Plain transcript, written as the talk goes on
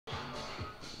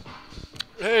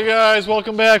Hey guys,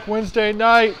 welcome back. Wednesday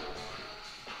night.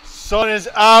 Sun is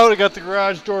out. I got the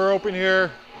garage door open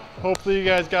here. Hopefully you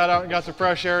guys got out and got some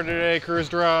fresh air today,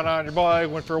 cruised around on your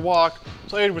bike, went for a walk,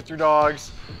 played with your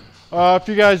dogs. If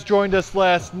you guys joined us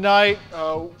last night,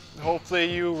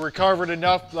 hopefully you recovered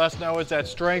enough. Last night was that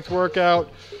strength workout.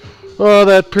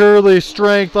 That purely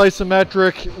strength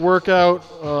isometric workout.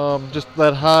 Just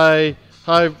that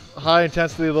high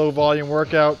intensity, low volume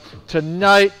workout.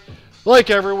 Tonight,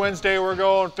 like every Wednesday, we're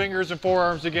going fingers and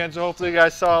forearms again. So hopefully you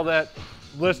guys saw that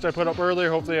list I put up earlier.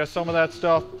 Hopefully you have some of that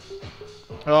stuff.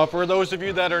 For those of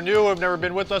you that are new, have never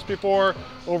been with us before,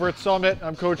 over at Summit,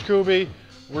 I'm Coach Kubi.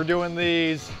 We're doing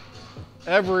these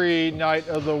every night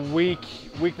of the week,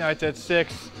 weeknights at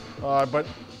 6. But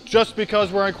just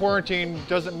because we're in quarantine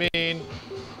doesn't mean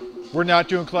we're not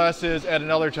doing classes at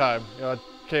another time.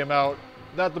 Came out,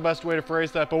 not the best way to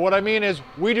phrase that, but what I mean is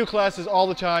we do classes all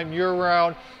the time,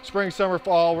 year-round, spring, summer,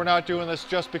 fall. We're not doing this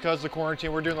just because of the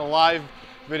quarantine. We're doing the live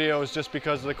videos just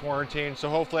because of the quarantine. So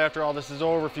hopefully after all this is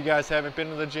over, if you guys haven't been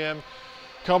to the gym,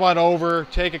 come on over,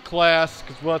 take a class,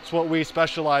 because that's what we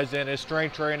specialize in, is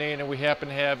strength training, and we happen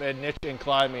to have a niche in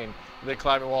climbing. The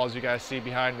climbing walls you guys see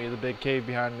behind me, the big cave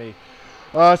behind me.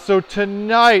 So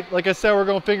tonight, like I said, we're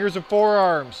going fingers and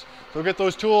forearms. So get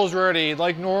those tools ready,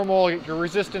 like normal. Get your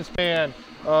resistance band,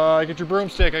 get your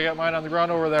broomstick. I got mine on the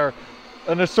ground over there.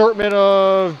 An assortment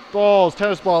of balls,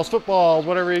 tennis balls, footballs,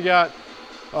 whatever you got.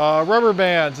 Rubber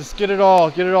bands, just get it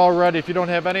all ready. If you don't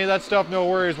have any of that stuff, no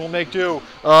worries, we'll make do.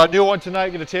 New one tonight,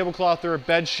 get a tablecloth or a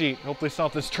bed sheet. Hopefully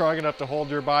something strong enough to hold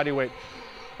your body weight.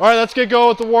 All right, let's get going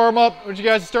with the warm up. I want you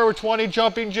guys to start with 20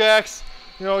 jumping jacks.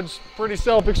 You know, it's pretty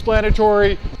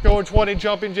self-explanatory, going 20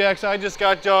 jumping jacks. I just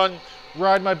got done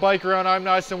riding my bike around. I'm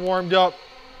nice and warmed up.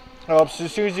 So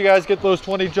as soon as you guys get those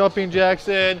 20 jumping jacks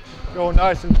in, going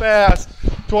nice and fast.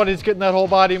 20 is getting that whole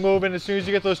body moving. As soon as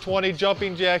you get those 20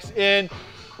 jumping jacks in,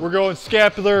 we're going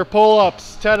scapular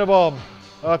pull-ups, 10 of them.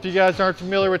 If you guys aren't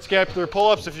familiar with scapular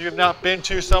pull-ups, if you have not been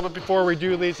to Summit before, we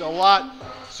do these a lot.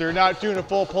 So you're not doing a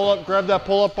full pull-up, grab that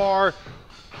pull-up bar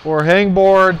or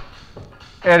hangboard.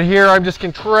 And here I'm just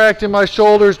contracting my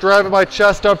shoulders, driving my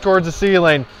chest up towards the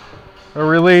ceiling. I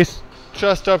release,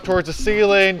 chest up towards the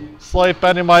ceiling, slight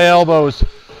bend in my elbows.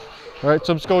 All right,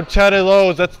 so I'm just going 10 of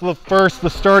those. That's the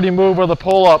starting move of the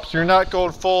pull-ups. You're not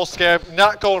going full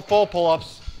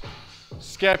pull-ups,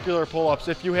 scapular pull-ups.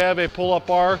 If you have a pull-up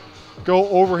bar, go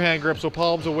overhand grip, so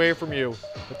palms away from you.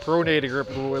 The pronated grip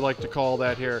is what we like to call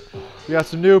that here. We got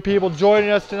some new people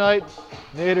joining us tonight.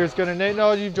 Nader's gonna Nate.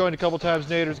 No, you've joined a couple times.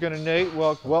 Nader's gonna Nate.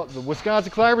 Well, the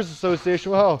Wisconsin Climbers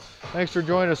Association. Well, thanks for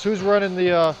joining us. Who's running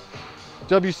the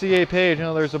WCA page? You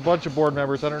know, there's a bunch of board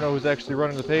members. I don't know who's actually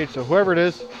running the page. So whoever it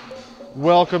is,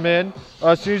 welcome in.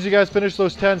 As soon as you guys finish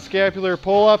those 10 scapular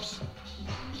pull-ups,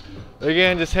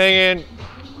 again, just hang in,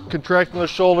 contracting those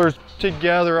shoulders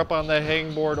together up on the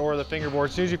hangboard or the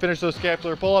fingerboard. As soon as you finish those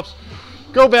scapular pull-ups,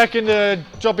 go back into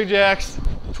jumping jacks.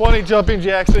 20 jumping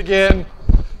jacks again.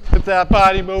 Get that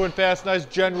body moving fast. Nice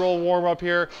general warm up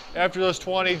here. After those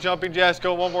 20 jumping jacks,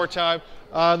 go one more time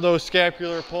on those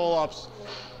scapular pull-ups.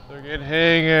 So again,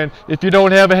 hang in. If you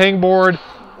don't have a hangboard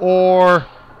or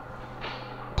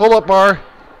pull-up bar,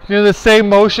 you can do the same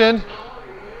motion.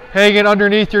 Hang it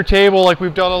underneath your table like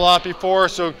we've done a lot before.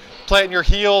 So planting your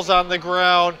heels on the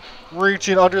ground,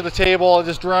 reaching under the table, and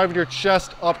just driving your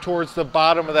chest up towards the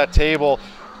bottom of that table,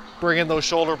 bringing those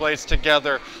shoulder blades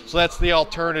together. So that's the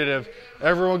alternative.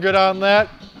 Everyone good on that?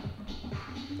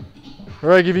 All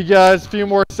right, give you guys a few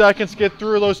more seconds to get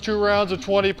through those 2 rounds of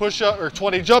 20 push-up or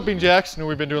 20 jumping jacks. And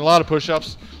we've been doing a lot of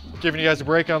push-ups, giving you guys a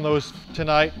break on those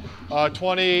tonight.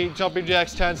 20 jumping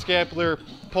jacks, 10 scapular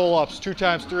pull-ups, 2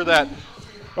 times through that.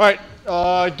 All right,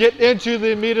 get into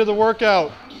the meat of the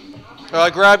workout.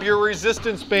 Grab your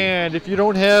resistance band. If you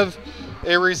don't have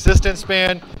a resistance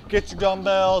band, get your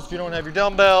dumbbells. If you don't have your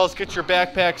dumbbells, get your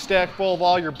backpack stacked full of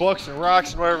all your books and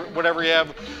rocks and whatever you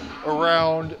have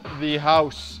around the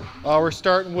house. We're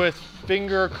starting with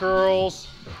finger curls.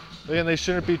 Again, they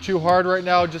shouldn't be too hard right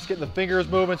now, just getting the fingers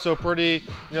moving, so pretty,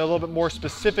 a little bit more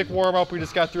specific warm-up. We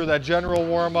just got through that general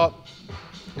warm-up.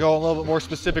 Go a little bit more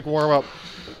specific warm-up.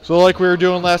 So like we were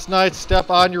doing last night, step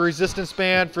on your resistance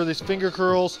band for these finger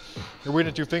curls. We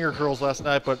didn't do finger curls last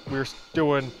night, but we were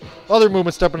doing other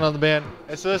movements, stepping on the band.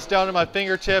 And so this down to my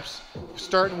fingertips,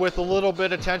 starting with a little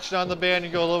bit of tension on the band.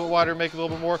 You go a little bit wider, make it a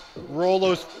little bit more. Roll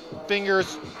those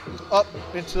fingers up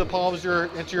into the palms,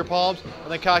 into your palms,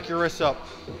 and then cock your wrists up.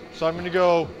 So I'm gonna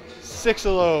go 6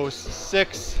 of those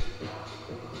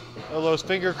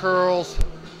finger curls.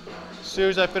 As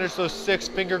soon as I finish those 6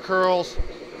 finger curls,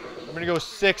 I'm gonna go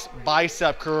 6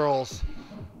 bicep curls.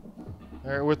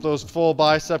 All right, with those full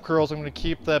bicep curls, I'm going to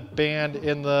keep that band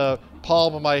in the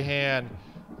palm of my hand.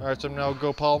 All right, so I'm now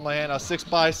go palm of my hand. Now 6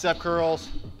 bicep curls.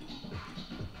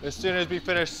 As soon as we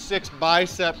finish 6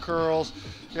 bicep curls,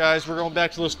 guys, we're going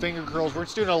back to those finger curls. We're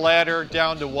just doing a ladder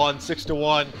down to 1, 6 to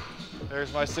 1.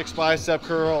 There's my 6 bicep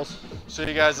curls. Show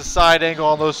you guys the side angle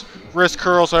on those wrist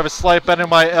curls. So I have a slight bend in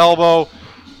my elbow,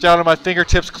 down to my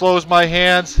fingertips, close my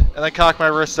hands, and then cock my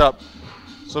wrists up.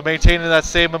 So maintaining that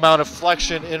same amount of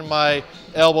flexion in my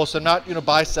elbow. So I'm not doing a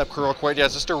bicep curl quite yet.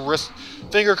 It's just a wrist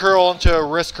finger curl into a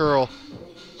wrist curl.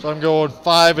 So I'm going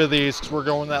 5 of these because we're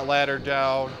going that ladder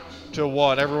down to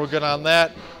 1. Everyone good on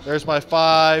that? There's my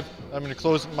 5. I'm going to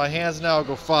close my hands now. I'll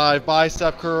go 5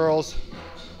 bicep curls.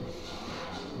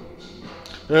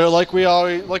 Like we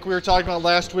were talking about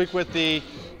last week with the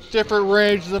different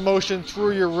ranges of motion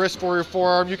through your wrist for your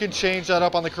forearm. You can change that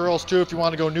up on the curls too if you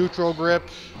want to go neutral grip,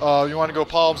 you want to go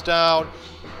palms down.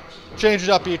 Change it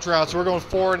up each round. So we're going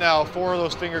 4 now, 4 of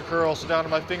those finger curls. So down to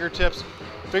my fingertips,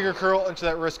 finger curl into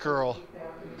that wrist curl.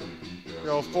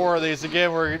 Go 4 of these.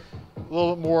 Again, we're a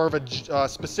little bit more of a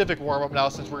specific warm-up now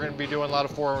since we're going to be doing a lot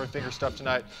of forearm and finger stuff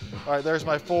tonight. All right, there's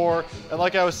my 4. And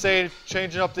like I was saying,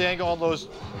 changing up the angle on those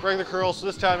regular curls. So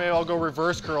this time maybe I'll go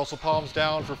reverse curl, so palms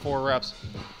down for 4 reps.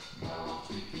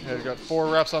 Okay, I've got 4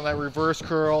 reps on that reverse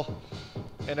curl.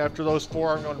 And after those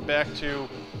 4, I'm going back to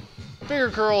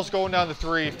finger curls, going down to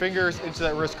 3. Fingers into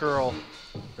that wrist curl.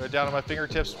 Go down to my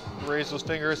fingertips, raise those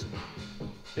fingers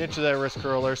into that wrist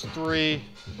curl. There's 3.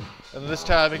 And this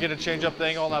time, I'm going to change up the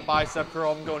angle on that bicep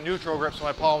curl. I'm going neutral grip so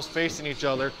my palms facing each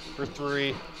other for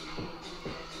 3.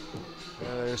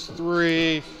 And there's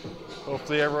 3.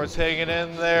 Hopefully everyone's hanging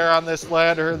in there on this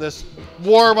ladder, this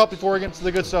warm up before we get into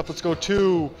the good stuff. Let's go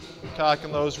 2.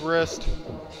 Cocking those wrists.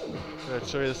 Going to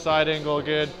show you the side angle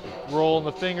again. Rolling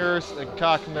the fingers and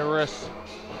cocking the wrists.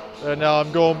 And now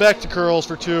I'm going back to curls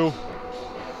for 2.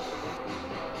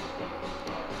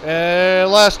 And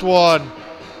last one.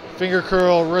 Finger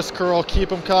curl, wrist curl, keep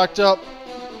them cocked up.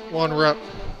 1 rep.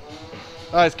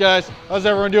 All right, guys, how's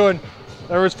everyone doing?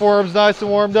 Everyone's forearms nice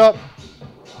and warmed up?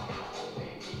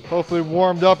 Hopefully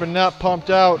warmed up and not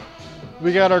pumped out.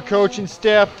 We got our coaching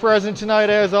staff present tonight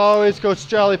as always. Coach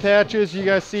Jolly Patches, you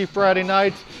guys see Friday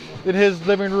night in his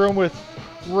living room with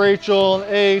Rachel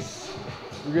and Ace.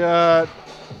 We got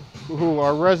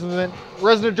our resident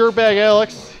dirtbag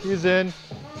Alex, he's in.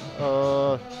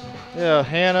 Yeah,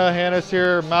 Hannah's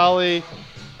here, Molly,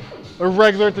 a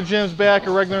regular at the gym's back,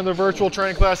 a regular in the virtual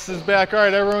training classes is back. All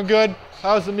right, everyone good?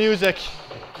 How's the music?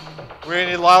 We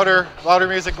need louder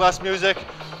music, less music.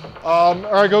 All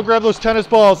right, go grab those tennis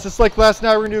balls. Just like last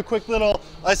night, we're gonna do a quick little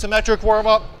isometric warm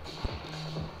up.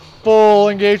 Full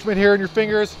engagement here in your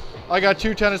fingers. I got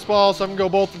 2 tennis balls, so I'm gonna go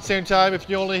both at the same time. If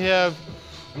you only have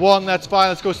 1, that's fine.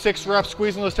 Let's go 6 reps,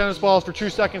 squeezing those tennis balls for 2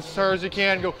 seconds as hard as you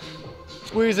can. Go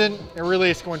squeeze in and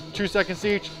release, going 2 seconds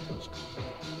each.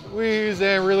 Squeeze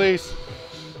and release.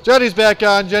 Jenny's back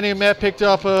on. Jenny and Matt picked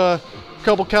up a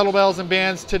couple kettlebells and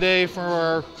bands today for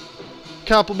our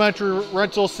complimentary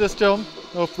rental system.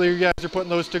 Hopefully you guys are putting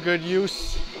those to good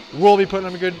use. We'll be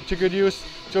putting them to good use.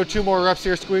 So 2 more reps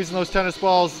here, squeezing those tennis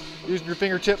balls, using your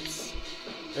fingertips.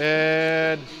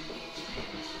 And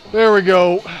there we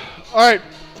go. All right,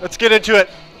 let's get into it.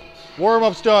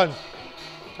 Warm-up's done.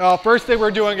 First thing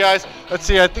we're doing, guys, let's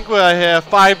see, I think I have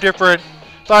 5 different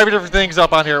things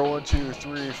up on here. 1, 2,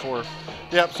 3, 4.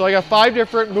 Yep, so I got 5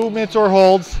 different movements or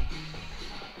holds.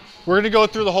 We're gonna go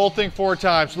through the whole thing 4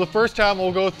 times. So the first time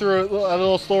we'll go through it at a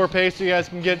little slower pace so you guys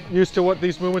can get used to what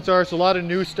these movements are. So a lot of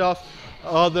new stuff.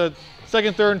 The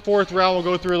second, third, and fourth round we'll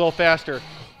go through a little faster.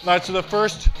 All right, so the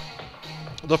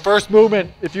first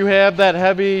movement, if you have that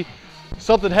heavy,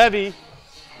 something heavy,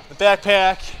 the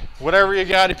backpack, whatever you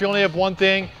got, if you only have one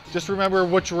thing, just remember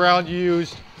which round you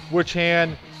used, which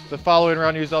hand, the following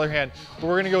round you used the other hand. But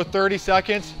we're gonna go 30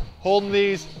 seconds, holding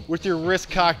these with your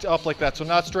wrist cocked up like that. So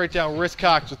not straight down, wrist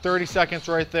cocked, so 30 seconds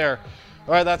right there.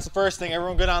 All right, that's the first thing.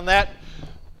 Everyone good on that?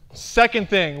 Second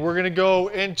thing, we're gonna go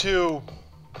into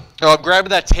grabbing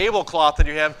that tablecloth that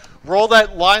you have. Roll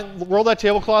that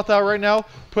tablecloth out right now,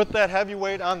 put that heavy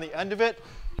weight on the end of it.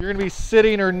 You're gonna be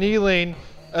sitting or kneeling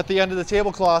at the end of the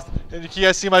tablecloth. And you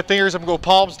guys see my fingers, I'm gonna go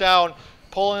palms down,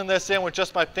 pulling this in with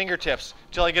just my fingertips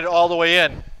until I get it all the way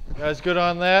in. You guys good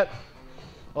on that?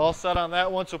 All set on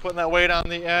that one, so putting that weight on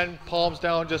the end, palms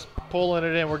down, just pulling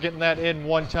it in. We're getting that in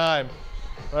 1 time.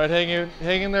 All right, hang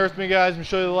in there with me, guys. I'm gonna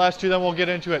show you the last 2, then we'll get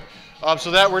into it.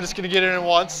 So that we're just gonna get it in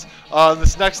once.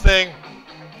 This next thing,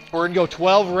 we're gonna go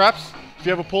 12 reps. If you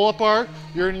have a pull-up bar,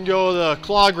 you're gonna go the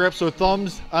claw grip, so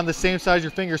thumbs on the same size as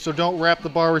your fingers, so don't wrap the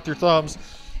bar with your thumbs.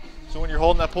 So when you're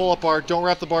holding that pull-up bar, don't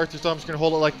wrap the bar with your thumbs. You're gonna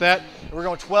hold it like that. And we're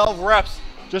going 12 reps,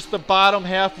 just the bottom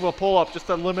half of a pull-up, just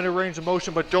a limited range of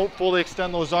motion, but don't fully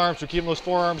extend those arms. So keeping those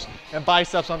forearms and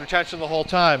biceps under tension the whole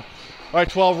time. All right,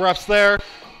 12 reps there.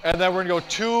 And then we're gonna go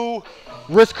 2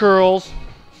 wrist curls,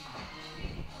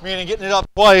 meaning getting it up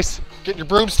twice. Get your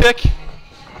broomstick,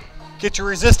 get your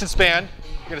resistance band.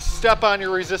 You're gonna step on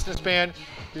your resistance band.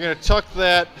 You're gonna tuck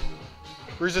that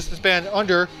resistance band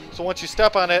under, so once you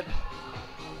step on it,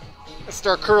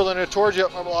 start curling it towards you.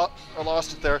 I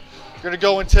lost it there. You're gonna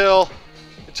go until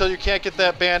you can't get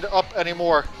that band up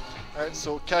anymore. All right,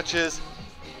 so it catches.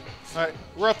 All right,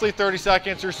 roughly 30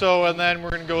 seconds or so, and then we're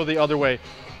gonna go the other way.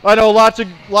 I know lot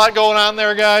going on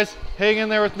there, guys. Hang in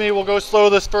there with me. We'll go slow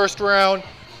this first round,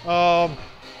 and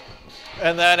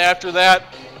then after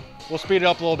that, we'll speed it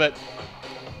up a little bit.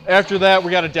 After that,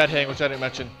 we got a dead hang, which I didn't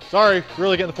mention. Sorry,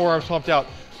 really getting the forearms pumped out.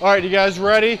 All right, you guys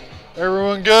ready?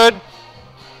 Everyone good?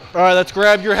 All right, let's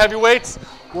grab your heavy weights.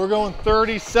 We're going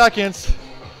 30 seconds.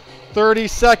 30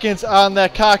 seconds on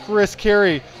that cock wrist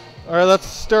carry. All right, let's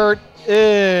start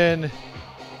in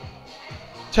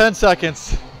 10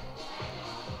 seconds.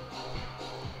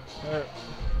 All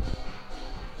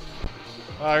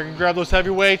right. You can grab those heavy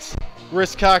weights,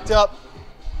 wrist cocked up.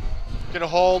 Gonna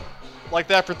hold like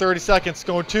that for 30 seconds.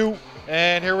 Going 2,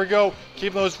 and here we go.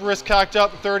 Keep those wrists cocked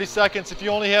up for 30 seconds. If you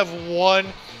only have one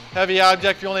heavy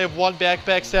object, if you only have one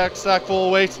backpack sack full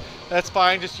of weights, that's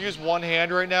fine. Just use one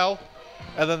hand right now.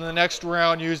 And then the next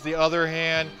round, use the other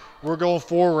hand. We're going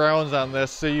 4 rounds on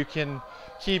this, so you can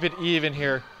keep it even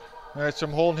here. All right, so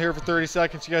I'm holding here for 30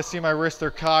 seconds. You guys see my wrists,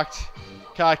 they're cocked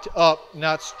up,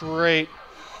 not straight.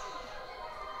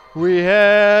 We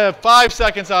have 5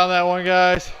 seconds on that one,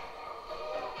 guys.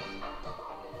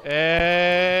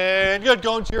 And good,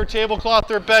 going to your tablecloth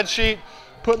or bed sheet,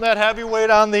 putting that heavy weight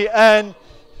on the end,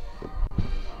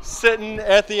 sitting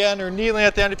at the end or kneeling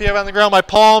at the end if you have it on the ground. My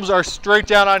palms are straight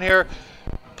down on here.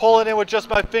 Pulling in with just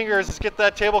my fingers. Let's get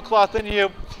that tablecloth into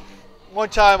you. One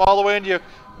time, all the way into you.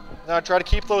 Now try to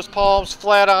keep those palms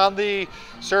flat on the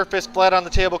surface, flat on the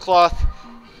tablecloth.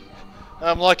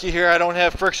 I'm lucky here, I don't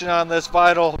have friction on this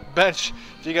vital bench.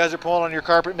 If you guys are pulling on your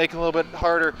carpet, making it a little bit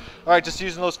harder. All right, just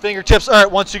using those fingertips. All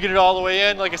right, once you get it all the way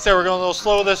in, like I said, we're going a little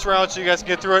slow this round so you guys can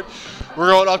get through it. We're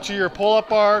going up to your pull-up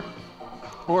bar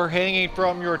or hanging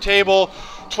from your table.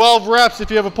 12 reps if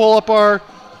you have a pull-up bar.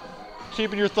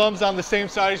 Keeping your thumbs on the same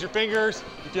side as your fingers.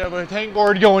 If you have a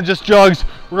hangboard, going just jugs.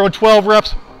 We're going 12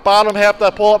 reps. Bottom half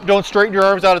that pull-up, don't straighten your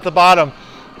arms out at the bottom.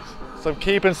 So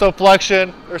keeping some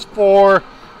flexion. There's 4.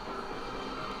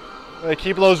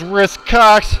 Keep those wrists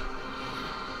cocked.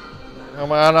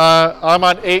 I'm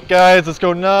on 8, guys. Let's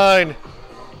go 9.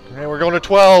 And we're going to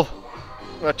 12.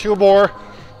 Got 2 more.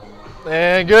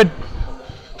 And good.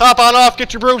 Hop on off.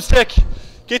 Get your broomstick.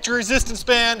 Get your resistance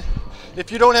band.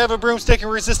 If you don't have a broomstick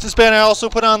and resistance band, I also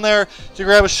put on there to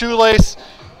grab a shoelace.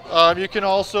 You can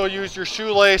also use your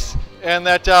shoelace and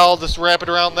that dowel. Just wrap it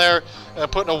around there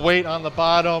and putting a weight on the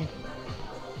bottom.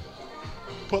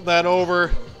 Putting that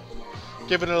over.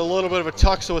 Giving it a little bit of a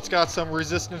tuck so it's got some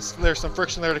resistance. There's some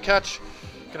friction there to catch.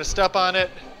 Gonna step on it.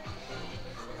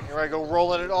 Here I go,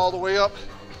 rolling it all the way up.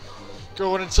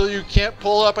 Going until you can't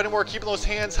pull up anymore. Keeping those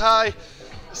hands high.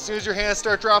 As soon as your hands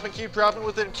start dropping, keep dropping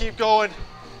with it and keep going.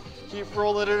 Keep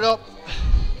rolling it up.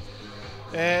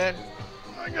 And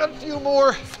I got a few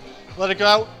more. Let it go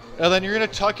out. And then you're gonna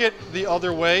tuck it the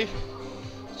other way.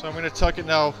 So I'm gonna tuck it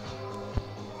now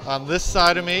on this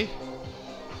side of me.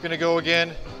 I'm gonna go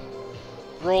again.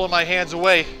 Rolling my hands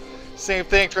away. Same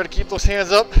thing, try to keep those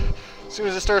hands up. As soon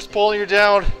as it starts pulling you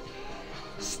down,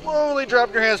 slowly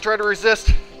drop your hands, try to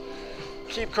resist.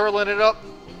 Keep curling it up.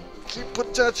 Keep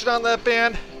putting tension on that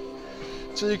band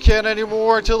until you can't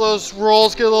anymore, until those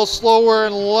rolls get a little slower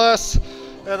and less,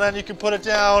 and then you can put it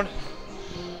down.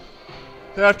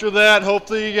 After that,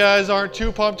 hopefully you guys aren't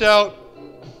too pumped out.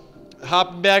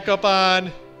 Hopping back up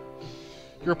on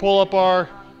your pull-up bar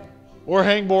or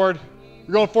hangboard.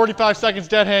 You're going 45 seconds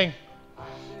dead hang.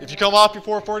 If you come off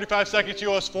before 45 seconds,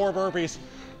 you owe us 4 burpees.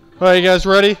 All right, you guys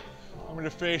ready? I'm gonna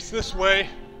face this way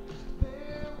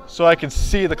so I can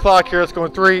see the clock here. It's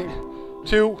going 3,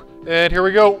 2, and here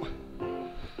we go.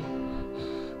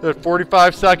 Good,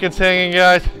 45 seconds hanging,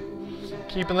 guys.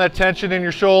 Keeping that tension in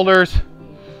your shoulders.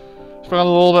 Just a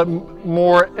little bit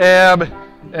more ab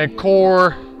and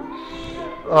core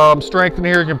strength in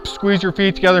here. You can squeeze your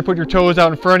feet together and put your toes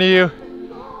out in front of you.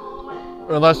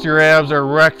 Unless your abs are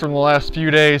wrecked from the last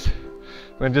few days.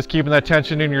 And just keeping that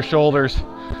tension in your shoulders.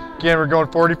 Again, we're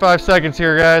going 45 seconds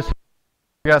here, guys.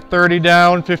 We got 30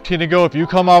 down, 15 to go. If you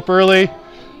come up early,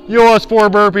 you owe us 4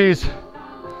 burpees.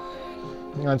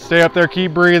 And stay up there,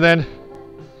 keep breathing.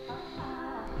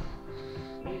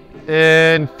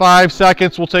 In 5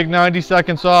 seconds, we'll take 90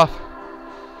 seconds off.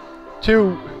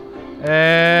 2,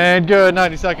 and good,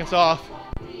 90 seconds off.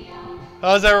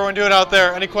 How's everyone doing out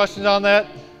there? Any questions on that?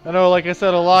 I know, like I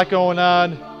said, a lot going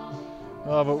on,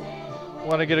 but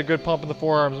want to get a good pump in the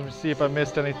forearms. Let me see if I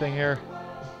missed anything here.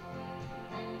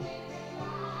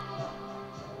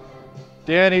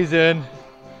 Danny's in.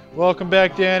 Welcome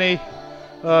back, Danny.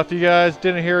 If you guys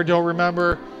didn't hear or don't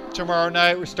remember, tomorrow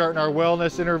night we're starting our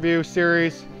wellness interview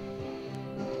series,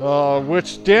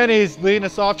 which Danny's leading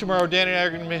us off tomorrow. Danny and I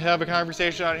are going to have a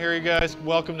conversation on here, you guys.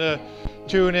 Welcome to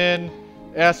tune in,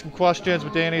 ask him questions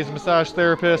with Danny. He's a massage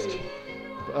therapist.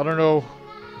 I don't know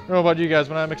about you guys,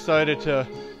 but I'm excited to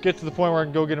get to the point where I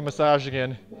can go get a massage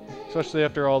again, especially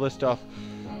after all this stuff.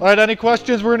 All right, any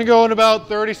questions? We're going to go in about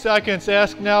 30 seconds.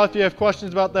 Ask now if you have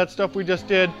questions about that stuff we just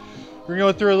did. We're going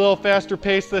to go through a little faster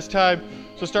pace this time.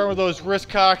 So start with those wrist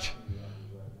cocked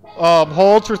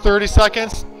holds for 30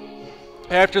 seconds.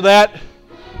 After that,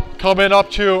 coming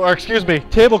up to, or excuse me,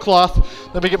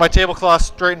 tablecloth. Let me get my tablecloth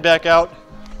straightened back out.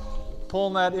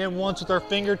 Pulling that in once with our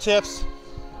fingertips.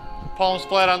 Palms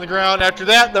flat on the ground. After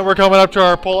that, then we're coming up to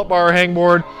our pull-up bar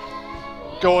hangboard.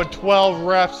 Going 12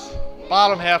 reps.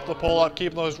 Bottom half of the pull-up,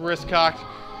 keeping those wrists cocked.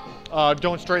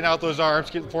 Don't straighten out those arms,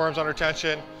 keep the forearms under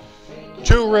tension.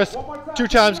 2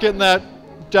 times getting that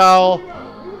dowel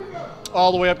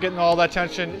all the way up, getting all that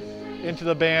tension into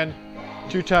the band.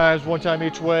 2 times, 1 time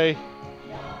each way.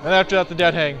 And after that, the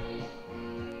dead hang.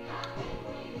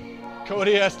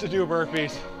 Cody has to do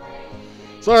burpees.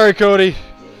 Sorry, Cody.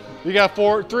 You got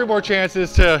 3 more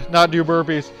chances to not do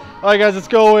burpees. All right, guys, let's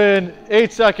go in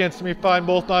 8 seconds. Let me find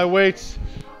both my weights.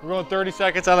 We're going 30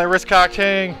 seconds on that wrist cocked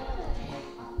hang.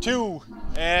 2,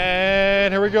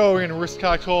 and here we go. We're going to wrist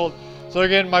cocked hold. So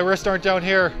again, my wrists aren't down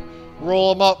here.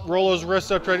 Roll them up, roll those wrists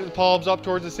up, try to get the palms up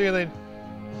towards the ceiling.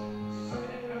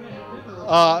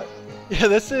 Yeah,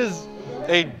 this is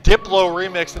a Diplo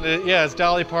remix, and yeah, it's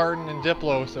Dolly Parton and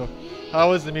Diplo. So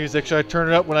how is the music? Should I turn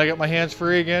it up when I get my hands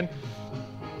free again?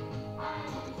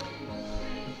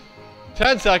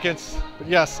 10 seconds, but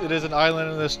yes, it is an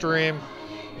Island in the Stream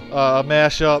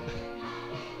mashup.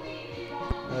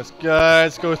 Let's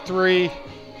guys go 3,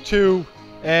 2,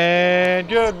 and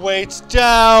good. Weights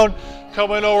down.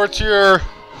 Coming over to your,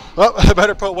 oh, I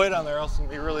better put weight on there, else it's gonna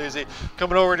be really easy.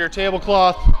 Coming over to your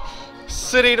tablecloth,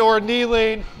 sitting or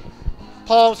kneeling,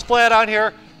 palms flat on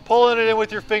here, pulling it in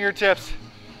with your fingertips.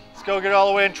 Let's go get all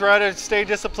the way and try to stay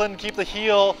disciplined. Keep the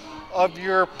heel of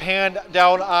your hand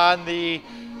down on the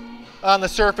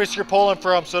surface you're pulling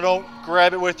from, so don't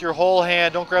grab it with your whole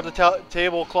hand. Don't grab the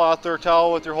tablecloth or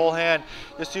towel with your whole hand.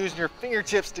 Just using your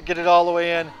fingertips to get it all the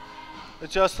way in.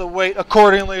 Adjust the weight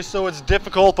accordingly so it's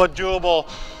difficult but doable.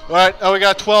 All right, now we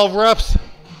got 12 reps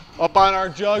up on our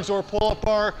jugs or pull-up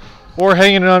bar or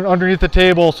hanging on underneath the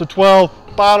table. So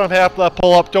 12, bottom half of that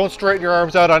pull-up. Don't straighten your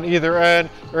arms out on either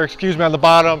end, or excuse me, on the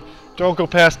bottom. Don't go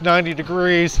past 90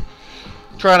 degrees.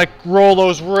 Trying to roll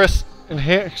those wrists and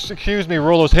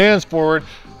roll those hands forward.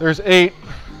 There's 8.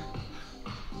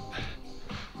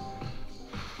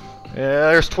 Yeah,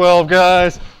 there's 12,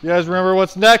 guys. You guys remember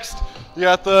what's next? You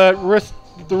got the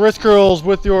wrist curls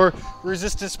with your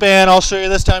resistance band. I'll show you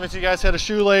this time if you guys had a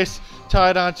shoelace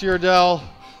tied onto your dowel.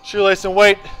 Shoelace and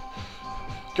weight.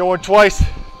 Going twice.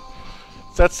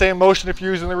 It's that same motion if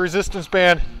you're using the resistance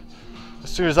band. As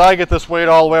soon as I get this weight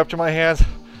all the way up to my hands,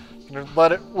 I'm going to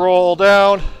let it roll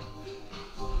down.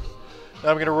 Now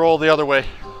I'm going to roll the other way.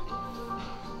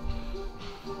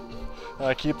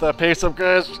 Keep that pace up,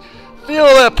 guys. Feel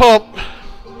that pump.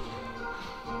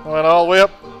 Going all the way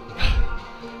up.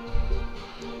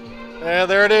 And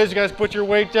there it is. You guys put your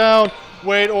weight down.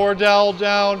 Weight or dowel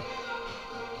down.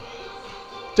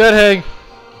 Dead hang.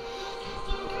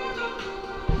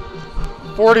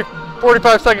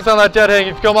 45 seconds on that dead hang.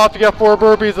 If you come off, you got 4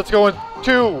 burpees. Let's go in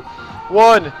 2,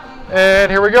 1,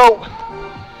 and here we go.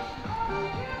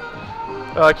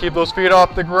 Keep those feet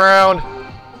off the ground.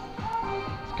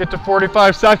 Let's get to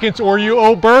 45 seconds or you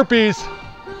owe burpees.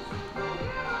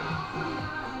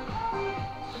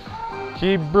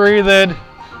 Keep breathing.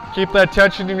 Keep that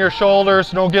tension in your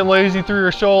shoulders. Don't get lazy through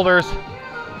your shoulders.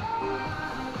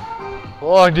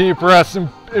 Long deep breaths and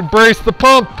embrace the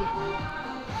pump.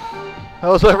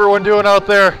 How's everyone doing out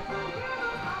there?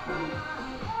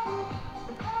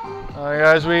 All right,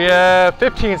 guys, we have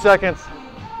 15 seconds.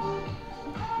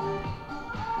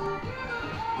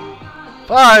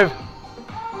 5.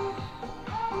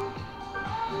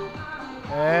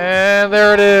 And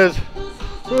there it is.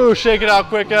 Ooh, shake it out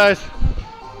quick, guys.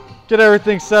 Get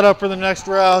everything set up for the next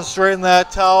round. Straighten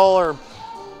that towel or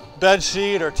bed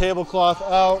sheet or tablecloth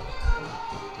out.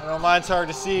 I know mine's hard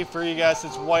to see for you guys.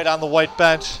 It's white on the white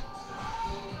bench.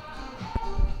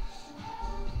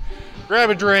 grab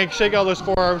a drink, shake out those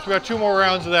forearms. We got 2 more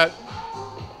rounds of that.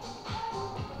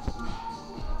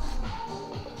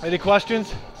 Any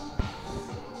questions?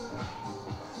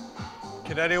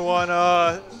 Can anyone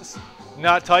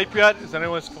not type yet? Is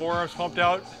anyone's forearms pumped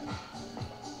out?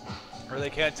 Or they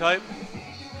can't type?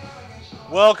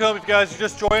 Welcome, if you guys are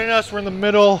just joining us, we're in the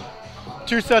middle.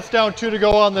 2 sets down, 2 to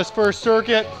go on this first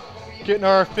circuit. Getting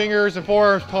our fingers and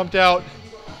forearms pumped out.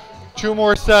 2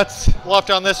 more sets left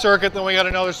on this circuit, then we got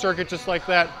another circuit just like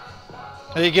that.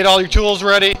 And you get all your tools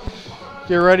ready.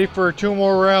 Get ready for 2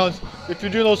 more rounds. If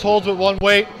you're doing those holds with 1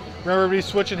 weight, remember to be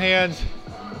switching hands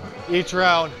each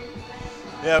round.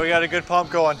 Yeah, we got a good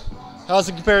pump going. How's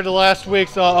it compared to last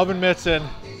week's oven mitts and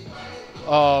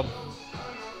what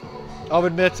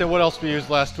else we used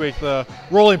last week? The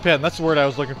rolling pin, that's the word I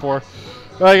was looking for.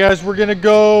 All right, guys, we're gonna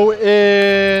go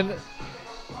in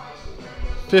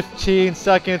 15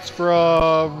 seconds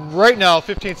from right now,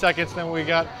 15 seconds, then we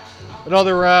got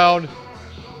another round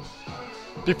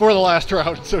before the last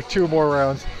round, so 2 more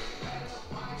rounds.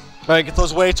 All right, get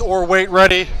those weights or weight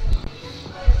ready.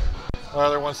 Our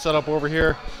other one set up over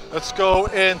here. Let's go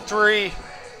in 3,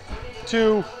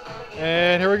 2,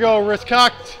 and here we go, wrist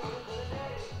cocked.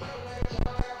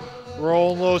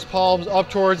 Rolling those palms up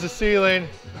towards the ceiling.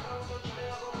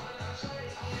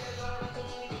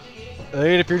 And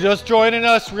if you're just joining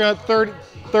us, we're got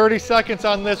 30 seconds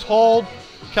on this hold.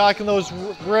 Cocking those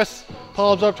wrists,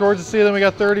 palms up towards the ceiling. We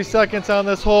got 30 seconds on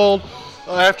this hold.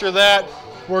 After that,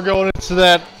 we're going into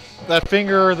the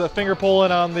finger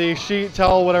pulling on the sheet,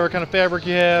 towel, whatever kind of fabric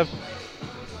you have.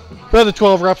 Then the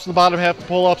 12 reps in the bottom half, the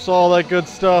pull-ups, all that good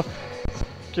stuff.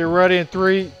 Get ready in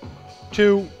 3,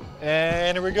 2,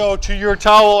 and here we go to your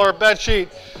towel or bed sheet.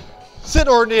 Sit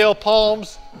or kneel,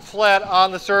 palms flat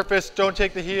on the surface. Don't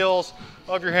take the heels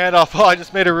of your hand off. Oh, I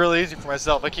just made it really easy for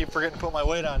myself. I keep forgetting to put my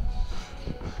weight on.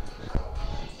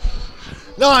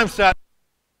 Now I'm set.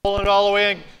 Pulling it all the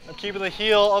way in. I'm keeping the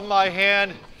heel of my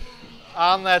hand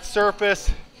on that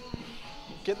surface.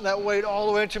 Getting that weight all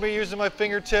the way into me using my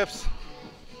fingertips.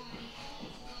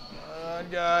 Come on,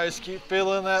 guys, keep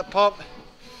feeling that pump.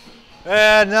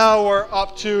 And now we're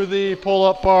up to the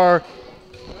pull-up bar.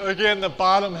 Again, the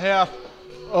bottom half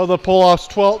of the pull-ups,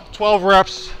 12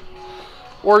 reps.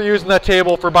 We're using that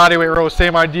table for bodyweight rows,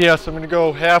 same idea. So I'm gonna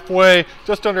go halfway,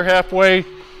 just under halfway.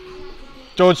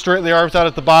 Don't straighten the arms out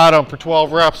at the bottom for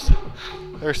 12 reps.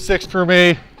 There's 6 for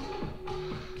me.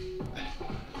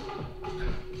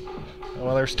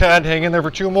 Well, there's 10, hang in there for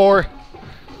 2 more.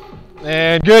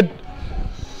 And good.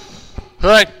 All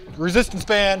right, resistance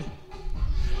band,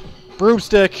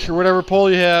 broomstick, or whatever pole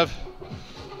you have.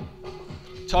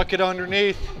 Tuck it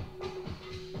underneath.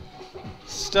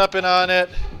 Stepping on it.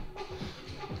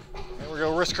 And we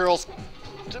go wrist curls.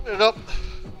 Tip it up.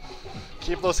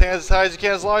 Keep those hands as high as you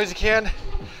can, as long as you can.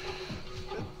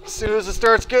 As soon as it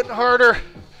starts getting harder,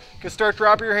 you can start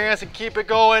dropping your hands and keep it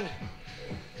going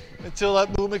until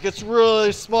that movement gets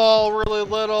really small, really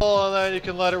little, and then you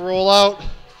can let it roll out.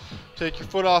 Take your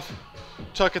foot off,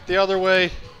 tuck it the other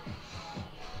way.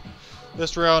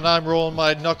 This round I'm rolling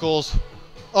my knuckles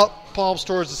up, palms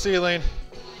towards the ceiling.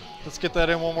 Let's get that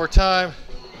in one more time.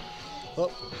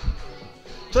 Oh.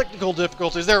 Technical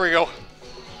difficulties, there we go.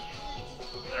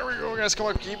 There we go, guys, come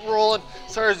on, keep rolling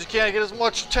as hard as you can. Get as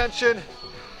much tension,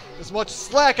 as much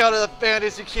slack out of the band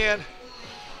as you can.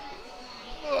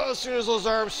 As soon as those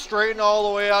arms straighten all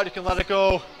the way out, you can let it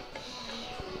go.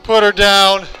 Put her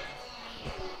down.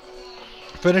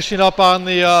 Finishing up on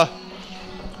the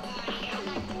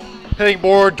hitting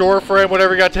board, door frame,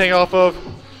 whatever you got to hang off of.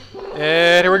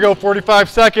 And here we go, 45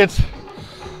 seconds.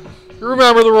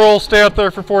 Remember the rules, stay up there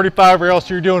for 45 or else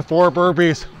you're doing 4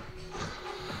 burpees.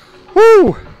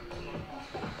 Woo!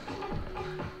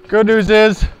 Good news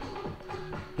is,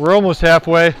 we're almost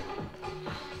halfway.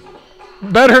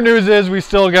 Better news is we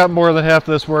still got more than half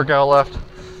of this workout left.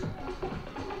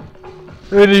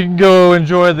 And you can go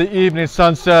enjoy the evening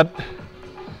sunset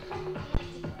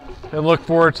and look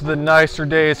forward to the nicer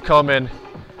days coming.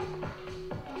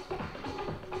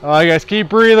 All right, guys, keep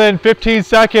breathing. 15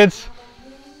 seconds.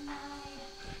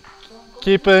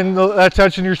 Keeping that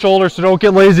tension in your shoulders, so don't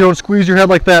get lazy. Don't squeeze your head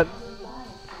like that.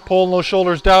 Pulling those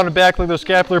shoulders down and back like those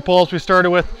scapular pulls we started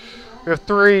with. We have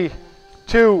 3,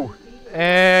 2,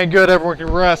 and good. Everyone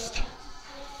can rest.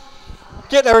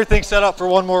 Getting everything set up for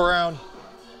one more round.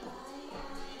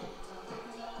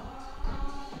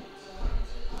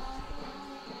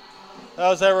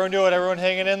 How's everyone doing? Everyone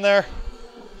hanging in there?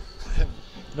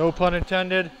 No pun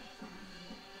intended.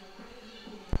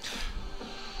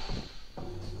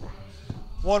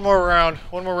 One more round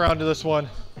to this one.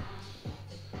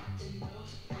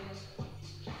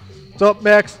 It's up,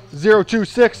 max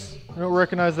 026. I don't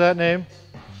recognize that name.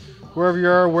 Wherever you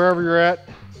are, wherever you're at,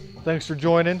 thanks for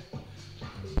joining.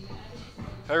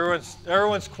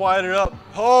 Everyone's quieted up.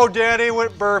 Oh, Danny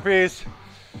with burpees.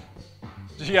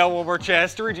 You got one more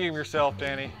chance to redeem yourself,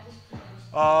 Danny.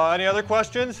 Any other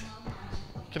questions?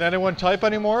 Can anyone type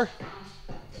anymore?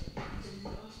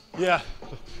 Yeah,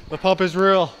 the pump is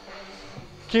real.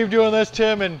 Keep doing this,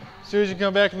 Tim, and as soon as you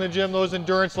come back in the gym, those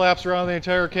endurance laps around the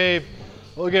entire cave,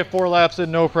 we'll get 4 laps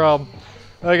in, no problem.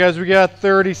 All right, guys, we got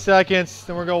 30 seconds.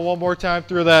 Then we're going one more time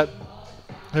through that.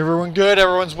 Everyone good?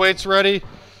 Everyone's weights ready?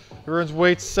 Everyone's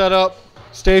weights set up?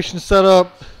 Station set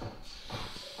up?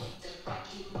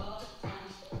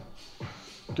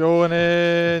 Going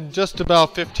in just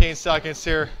about 15 seconds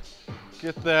here.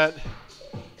 Get that.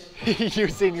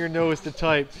 Using your nose to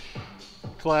type.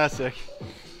 Classic.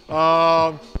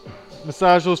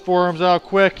 Massage those forearms out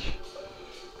quick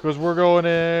because we're going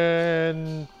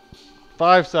in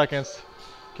 5 seconds.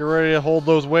 Get ready to hold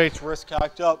those weights, wrist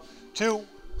cocked up. 2,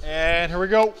 and here we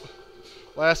go.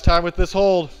 Last time with this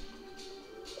hold.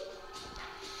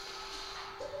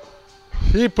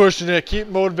 Keep pushing it, keep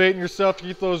motivating yourself to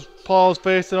keep those palms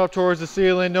facing up towards the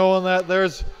ceiling, knowing that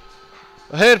there's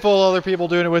a handful of other people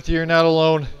doing it with you. You're not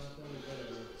alone.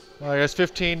 All right, guys,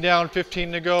 15 down,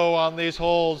 15 to go on these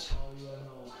holds.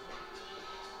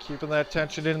 Keeping that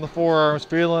tension in the forearms,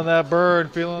 feeling that burn,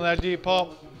 feeling that deep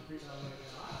pump.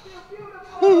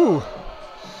 Woo!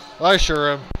 I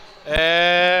sure am.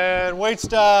 And weights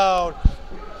down.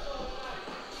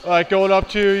 All right, going up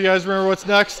to, you guys remember what's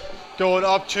next? Going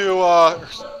up to,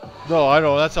 no, I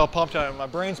know, that's how pumped I am. My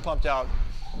brain's pumped out.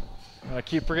 And I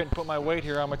keep forgetting to put my weight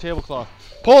here on my tablecloth.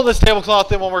 Pull this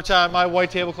tablecloth in one more time. My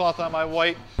white tablecloth on my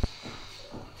white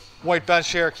bench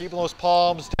chair. Keeping those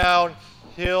palms down,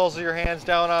 heels of your hands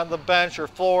down on the bench or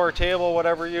floor or table,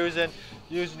 whatever you're using.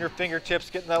 Using your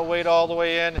fingertips, getting that weight all the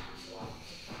way in.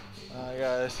 All right,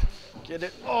 guys, get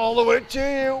it all the way to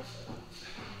you.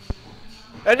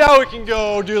 And now we can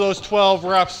go do those 12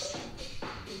 reps.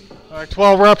 All right,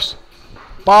 12 reps,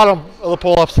 bottom of the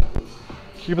pull-ups.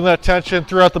 Keeping that tension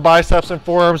throughout the biceps and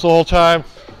forearms the whole time.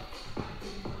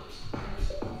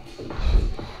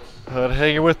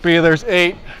 Hang it with me, there's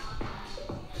 8,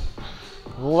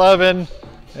 11,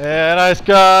 and nice,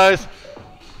 guys.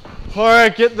 All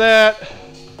right, get that.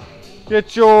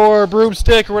 Get your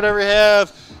broomstick or whatever you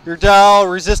have, your dowel,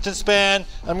 resistance band.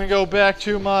 I'm gonna go back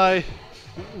to my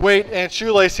weight and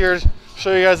shoelace here to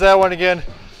show you guys that one again.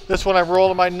 This one I'm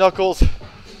rolling my knuckles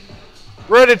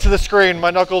right into the screen.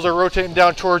 My knuckles are rotating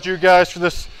down towards you guys for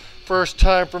this first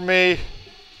time for me.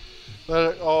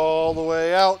 Let it all the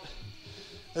way out.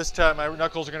 This time my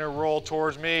knuckles are gonna roll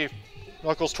towards me.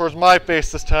 Knuckles towards my face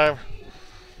this time.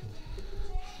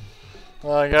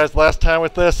 All right, guys, last time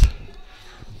with this.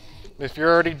 If you're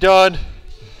already done,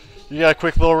 you got a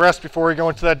quick little rest before we go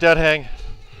into that dead hang.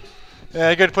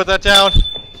 Yeah, good to put that down.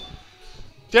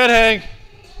 Dead hang.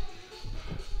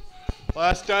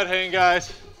 Last dead hang,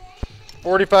 guys.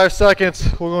 45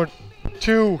 seconds. We're going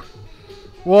 2,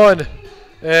 1,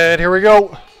 and here we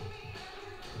go.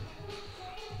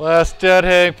 Last dead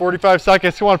hang, 45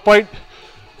 seconds. Come on, fight.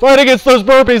 Fight against those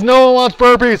burpees. No one wants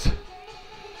burpees.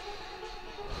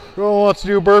 No one wants to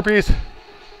do burpees.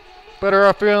 Better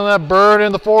off feeling that burn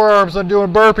in the forearms than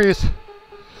doing burpees.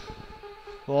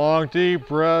 Long, deep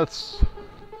breaths.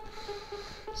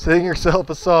 Sing yourself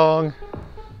a song.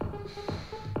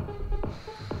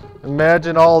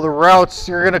 Imagine all the routes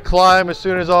you're gonna climb as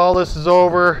soon as all this is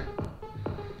over.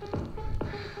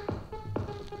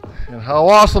 And how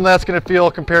awesome that's gonna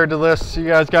feel compared to this. You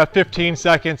guys got 15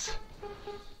 seconds.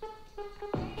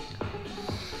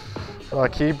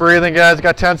 Keep breathing, guys.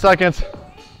 Got 10 seconds.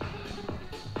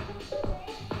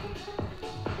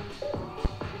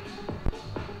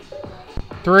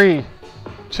 Three,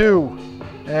 2,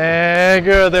 and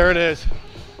good. There it is.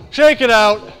 Shake it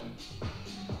out.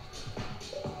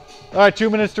 All right, 2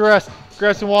 minutes to rest.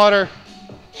 Grab some water.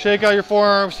 Shake out your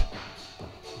forearms.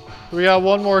 We got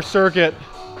one more circuit.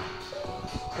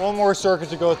 One more circuit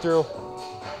to go through.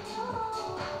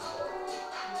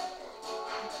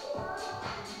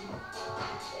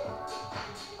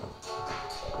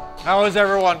 How is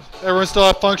everyone? Everyone still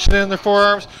have function in their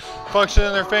forearms, function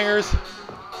in their fingers?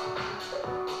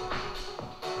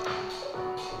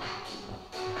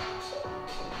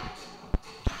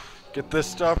 Get this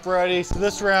stuff ready. So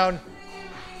this round,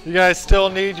 you guys still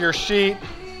need your sheet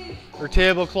or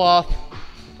tablecloth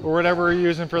or whatever you're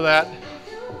using for that.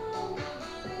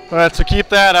 All right, so keep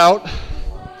that out.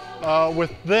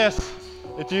 With this,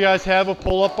 if you guys have a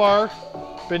pull-up bar,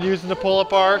 been using the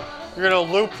pull-up bar, you're gonna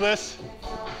loop this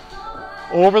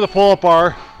over the pull-up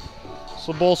bar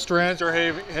so both strands are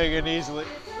hanging easily.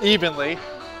 evenly.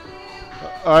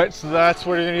 All right, so that's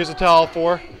what you're gonna use a towel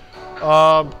for.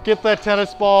 Get that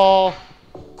tennis ball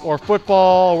or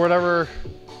football or whatever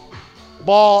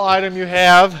ball item you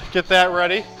have, get that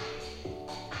ready.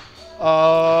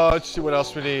 Let's see what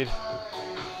else we need.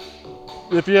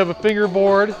 If you have a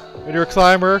fingerboard and you're a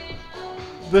climber,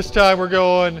 this time we're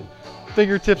going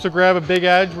fingertips will grab a big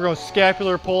edge. We're going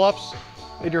scapular pull-ups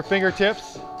in your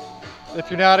fingertips. If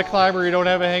you're not a climber, you don't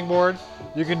have a hangboard,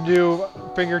 you can do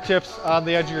fingertips on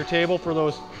the edge of your table for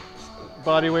those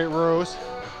body weight rows.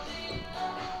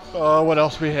 What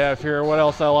else we have here? What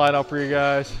else I line up for you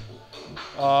guys?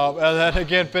 And then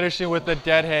again, finishing with the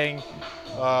dead hang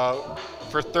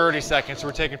for 30 seconds.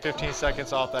 We're taking 15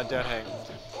 seconds off that dead hang.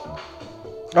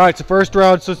 All right, so first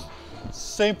round, so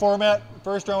same format.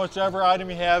 First round, whichever item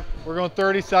you have, we're going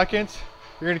 30 seconds.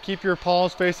 You're gonna keep your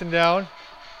palms facing down.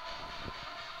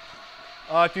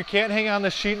 If you can't hang on the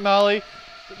sheet, Molly,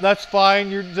 that's fine.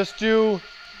 You just do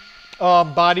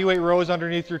body weight rows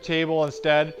underneath your table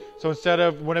instead. So instead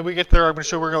of, when we get there, I'm gonna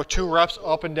show we're gonna go 2 reps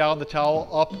up and down the towel.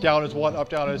 Up, down is 1, up,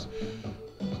 down is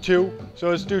 2. So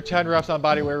let's do 10 reps on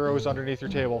body weight rows underneath your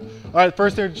table. All right,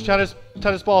 first thing, tennis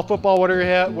ball, football, whatever you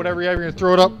have, you're gonna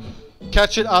throw it up,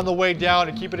 catch it on the way down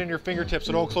and keep it in your fingertips.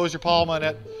 So don't close your palm on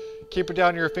it. Keep it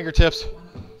down to your fingertips.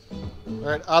 All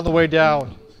right, on the way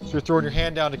down. So you're throwing your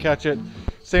hand down to catch it.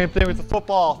 Same thing with the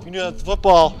football. If you can do that with the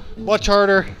football, much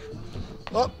harder.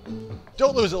 Oh,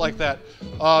 don't lose it like that.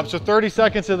 So 30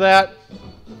 seconds of that.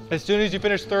 As soon as you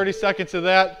finish 30 seconds of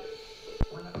that,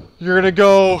 you're gonna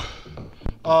go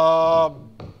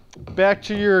back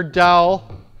to your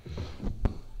dowel,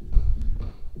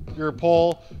 your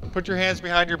pole, put your hands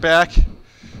behind your back,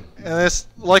 and this,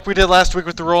 like we did last week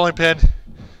with the rolling pin,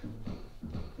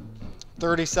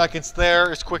 30 seconds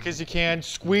there, as quick as you can,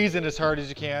 squeeze in as hard as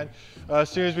you can. As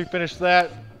soon as we finish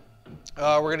that,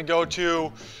 we're gonna go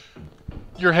to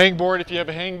your hangboard. If you have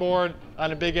a hangboard,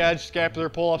 on a big edge, scapular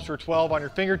pull-ups for 12 on your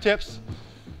fingertips.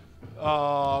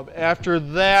 After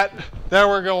that, then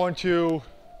we're going to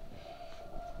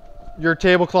your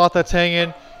tablecloth that's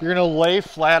hanging. You're gonna lay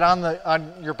flat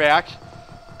on your back,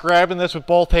 grabbing this with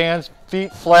both hands,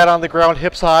 feet flat on the ground,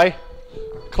 hips high,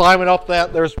 climbing up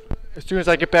that. There's, as soon as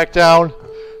I get back down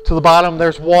to the bottom,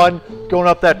 there's 1, going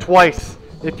up that twice.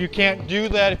 If you can't do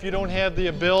that, if you don't have the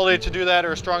ability to do that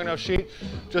or a strong enough sheet,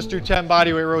 just do 10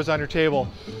 body weight rows on your table.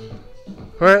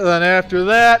 All right, then after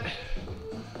that,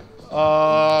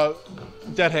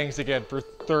 dead hangs again for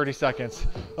 30 seconds.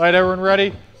 All right, everyone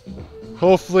ready?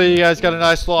 Hopefully you guys got a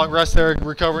nice long rest there,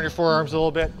 recovering your forearms a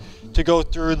little bit to go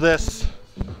through this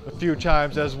a few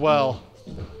times as well.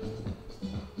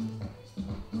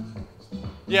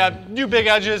 Yeah, new big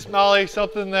edges, Molly,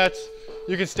 something that's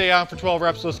you can stay on for 12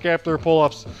 reps, those scapular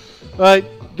pull-ups. All right,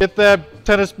 get that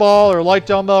tennis ball or light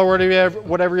dumbbell or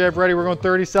whatever you have ready. We're going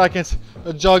 30 seconds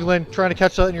of juggling, trying to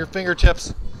catch that in your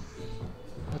fingertips.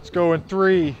 Let's go in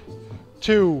 3,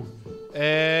 2,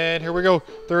 and here we go.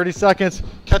 30 seconds,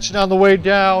 catching on the way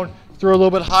down. Throw a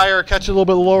little bit higher, catch it a little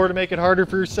bit lower to make it harder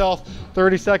for yourself.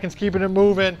 30 seconds, keeping it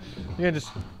moving. You can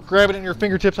just grab it in your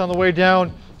fingertips on the way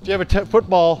down. If you have a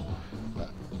football,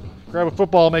 grab a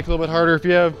football, make it a little bit harder. If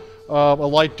you have a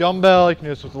light dumbbell, you can do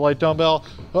this with a light dumbbell.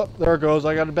 Oh, there it goes,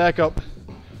 I got it back up.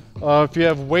 If you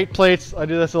have weight plates, I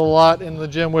do this a lot in the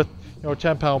gym with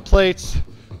 10-pound plates,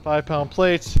 5-pound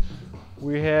plates.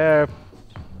 We have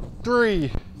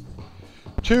 3,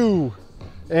 2,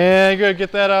 and good,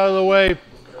 get that out of the way.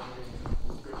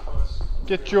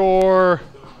 Get your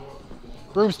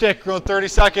broomstick, going 30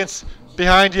 seconds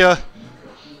behind you.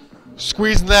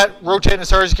 Squeezing that, rotating as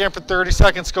hard as you can for 30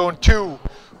 seconds, going 2,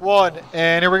 1,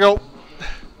 and here we go.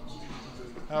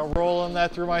 Now rolling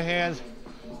that through my hands.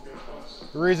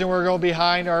 The reason we're going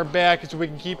behind our back is so we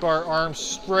can keep our arms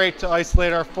straight to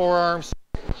isolate our forearms.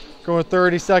 Going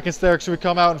 30 seconds there, so we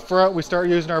come out in front, we start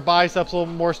using our biceps a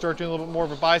little bit more, start doing a little bit more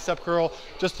of a bicep curl,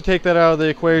 just to take that out of the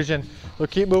equation. So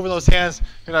keep moving those hands,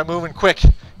 you're not moving quick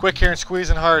here and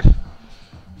squeezing hard.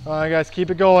 All right guys, keep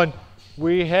it going.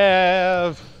 We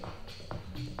have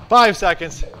 5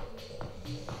 seconds.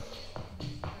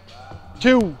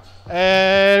 2,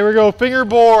 and here we go,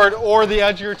 fingerboard or the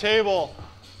edge of your table.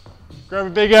 Grab a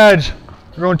big edge.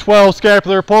 We're going 12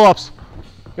 scapular pull-ups.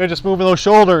 You're just moving those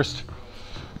shoulders.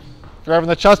 Driving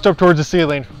the chest up towards the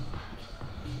ceiling.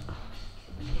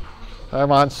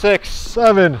 I'm on 6,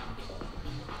 7.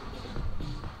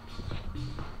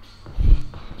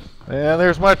 And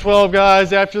there's my 12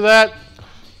 guys. After that,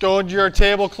 go into your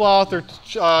tablecloth or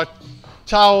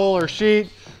towel or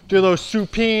sheet. Do those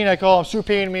supine. I call them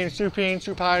supine, meaning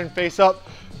supine, face up.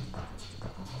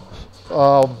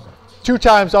 2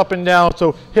 times up and down.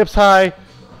 So hips high,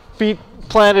 feet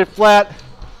planted flat.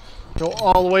 Go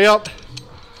all the way up.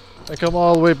 I come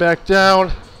all the way back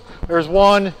down. There's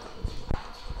one. As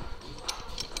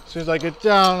soon as I get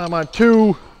down, I'm on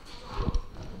 2.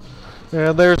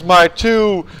 And there's my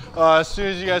 2. As soon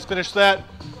as you guys finish that,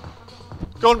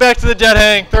 going back to the dead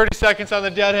hang. 30 seconds on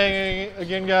the dead hang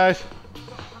again, guys.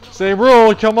 Same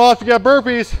rule, come off, you got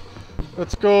burpees.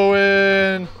 Let's go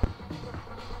in.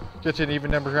 Get you an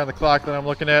even number here on the clock that I'm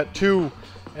looking at. 2.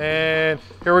 And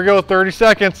here we go, 30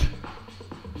 seconds.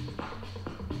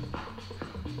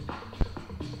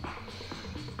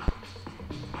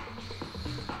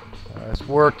 Nice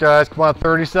work, guys. Come on,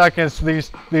 30 seconds.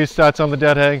 These sets on the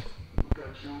dead hang.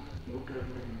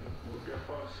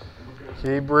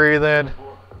 Keep breathing.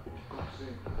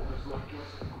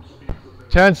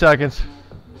 10 seconds.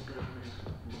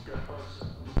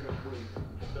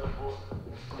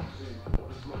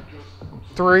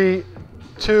 3,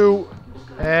 2,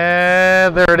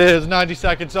 and there it is. 90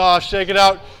 seconds off. Shake it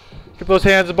out. Keep those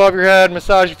hands above your head.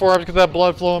 Massage your forearms. Get that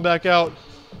blood flowing back out.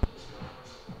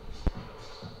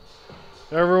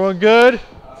 Everyone good?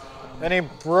 Any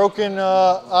broken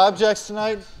objects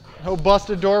tonight? No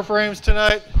busted door frames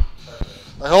tonight?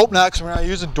 I hope not, because we're not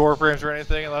using door frames or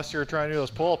anything unless you're trying to do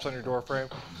those pull-ups on your door frame.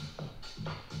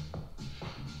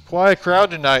 Quiet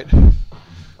crowd tonight.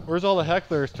 Where's all the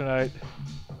hecklers tonight?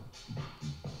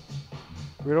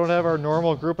 We don't have our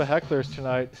normal group of hecklers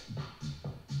tonight.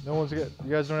 No one's you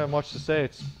guys don't have much to say,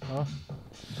 huh?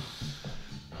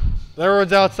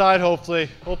 Everyone's outside, hopefully.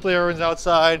 Hopefully everyone's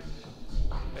outside,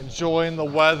 enjoying the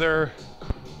weather,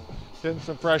 getting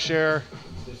some fresh air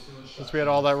since we had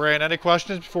all that rain. Any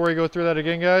questions before we go through that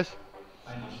again, guys?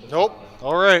 Nope.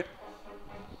 All right.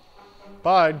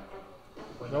 Fine.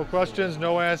 No questions,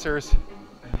 no answers.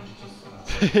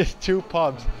 2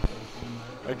 pubs.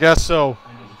 I guess so.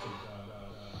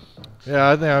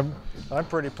 Yeah, I think I'm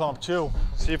pretty pumped too.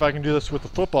 Let's see if I can do this with the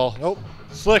football. Nope.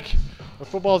 Slick. The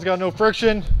football's got no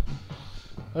friction.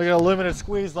 I got a limited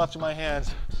squeeze left in my hands.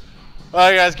 All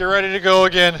right, guys, get ready to go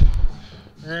again.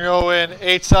 We're gonna go in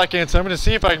 8 seconds. I'm gonna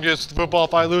see if I can do this with the football.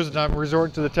 If I lose it, I'm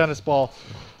resorting to the tennis ball.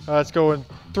 Let's go in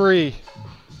 3,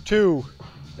 2,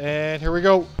 and here we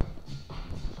go.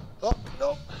 Oh,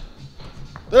 no.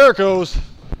 There it goes.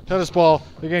 Tennis ball.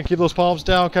 Again, keep those palms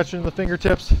down, catching the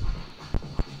fingertips.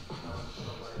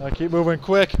 Keep moving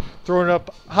quick, throwing it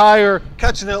up higher,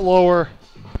 catching it lower,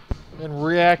 and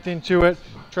reacting to it.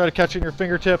 Try to catch it in your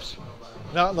fingertips,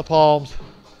 not in the palms.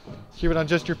 Keep it on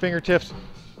just your fingertips.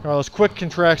 Those quick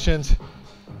contractions,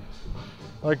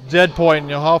 like dead point.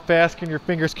 You know, how fast can your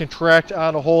fingers contract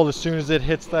on a hold as soon as it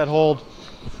hits that hold?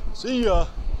 See ya.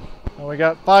 And we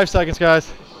got 5 seconds,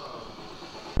 guys.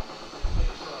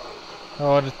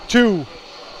 And 2,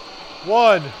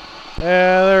 1, and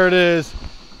there it is.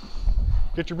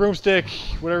 Get your broomstick,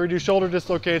 whatever you do shoulder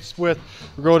dislocates with.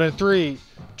 We're going in 3,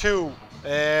 2,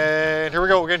 and here we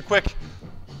go. We're getting quick.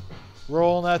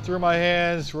 Rolling that through my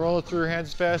hands, roll it through your hands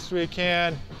as fast as we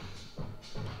can.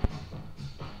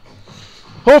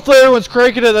 Hopefully everyone's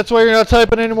cranking it. That's why you're not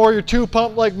typing anymore. You're too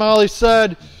pumped, like Molly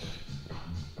said.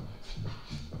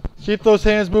 Keep those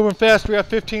hands moving fast. We got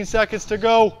 15 seconds to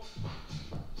go.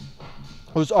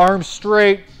 Those arms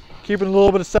straight, keeping a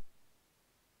little bit of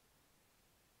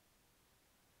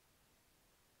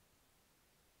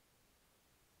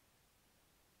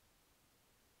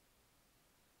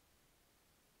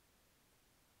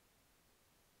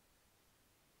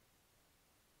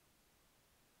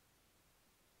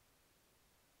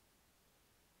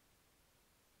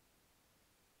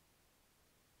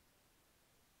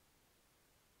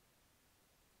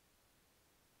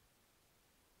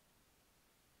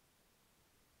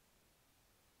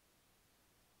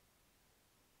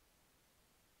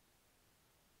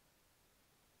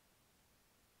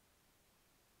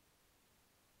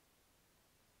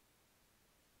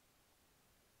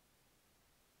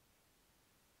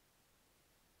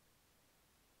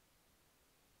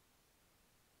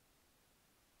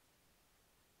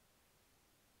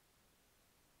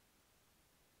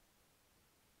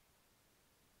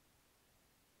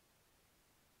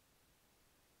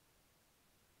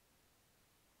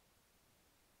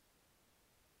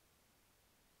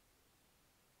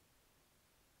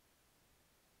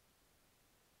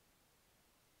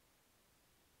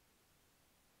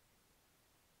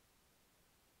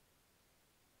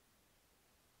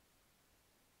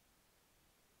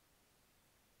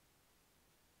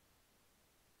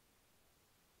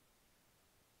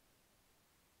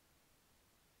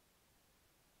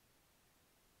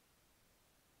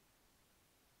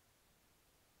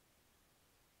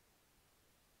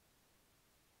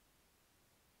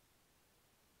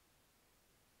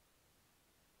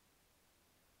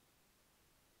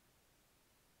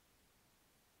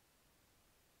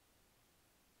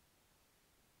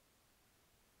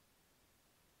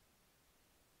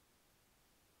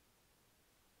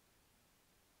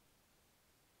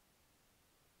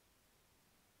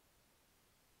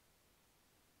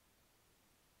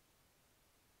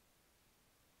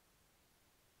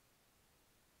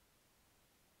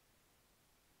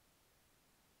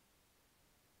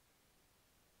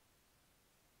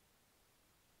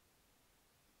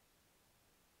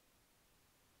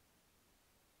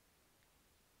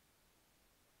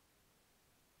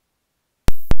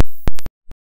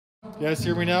You guys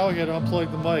hear me now? I gotta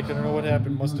unplug the mic. I don't know what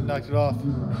happened. Must have knocked it off.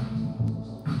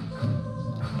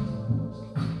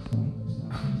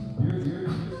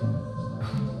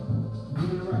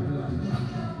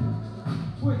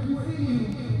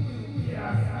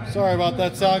 Sorry about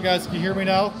that sound, guys. Can you hear me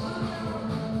now?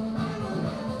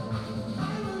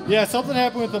 Yeah, something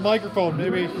happened with the microphone.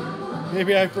 Maybe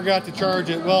I forgot to charge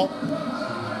it. Well,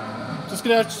 just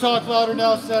gonna have to talk louder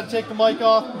now, so I had to take the mic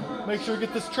off. Make sure to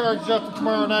get this charged up for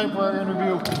tomorrow night for our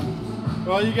interview.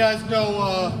 Well, you guys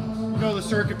know, you know the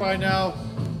circuit by now.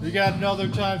 We got another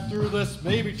time through this,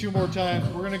 maybe 2 more times.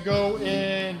 We're gonna go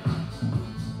in.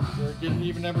 We're getting an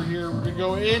even number here. We're gonna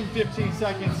go in 15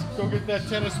 seconds. Go get that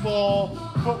tennis ball,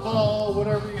 football,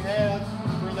 whatever you have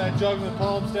for that juggling.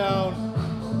 Palms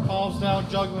down,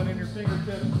 juggling in your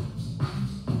fingertips.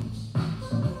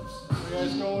 You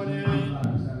guys going in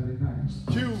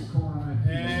 2,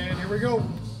 and here we go.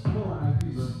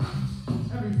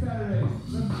 Every Saturday,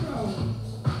 let's go.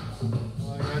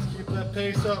 All right, guys, keep that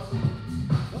pace up.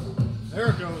 Oh, there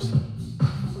it goes.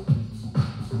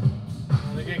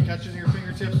 And again, catching your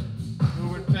fingertips,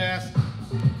 moving fast.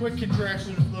 Quick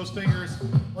contractions with those fingers.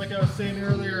 Like I was saying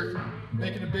earlier,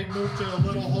 making a big move to a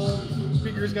little hold.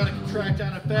 Fingers got to contract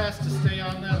on it fast to stay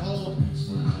on that hold.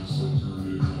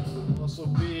 Also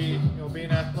being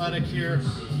athletic here,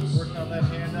 working on that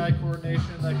hand-eye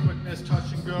coordination, that quickness,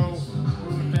 touch and go,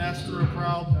 moving fast through a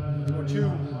crowd. 2,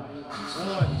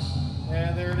 1,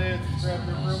 and there it is. Grab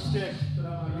your broomstick,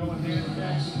 going hand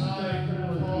back to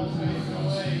the ball, facing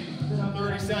away.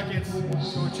 30 seconds.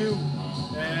 So 2,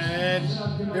 and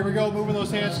here we go. Moving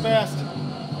those hands fast,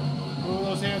 moving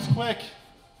those hands quick.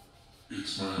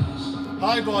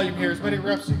 High volume here, as many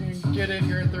reps as you can get in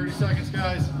here in 30 seconds,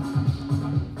 guys.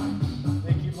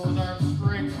 Those arms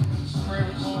straight with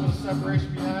a little bit of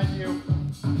separation behind you.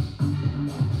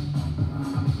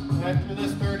 After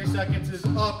this 30 seconds is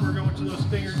up, we're going to those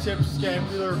fingertip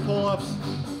scapular pull-ups.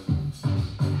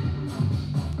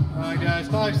 Alright guys,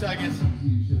 5 seconds.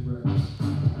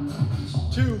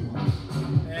 2,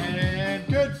 and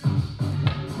good.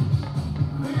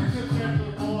 Fingertip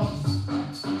scapular pull-ups.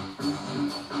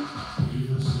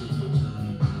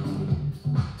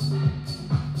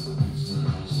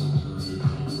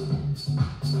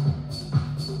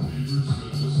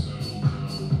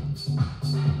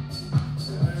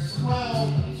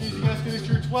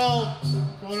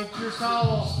 Going up to your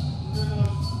towel, doing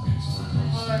those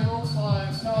rope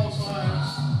climbs, towel climbs,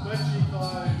 benchy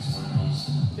climbs,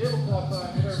 tablecloth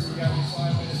climb, whatever you got,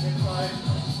 5 minutes inside,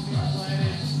 feet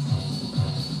planted,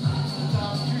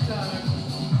 2 times.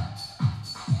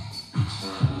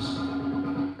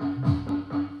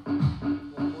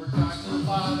 One more time to the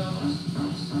bottom.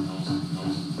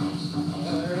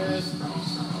 There it is.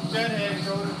 Dead hang,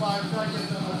 go to 5 seconds,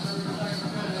 30 seconds of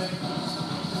dead hang.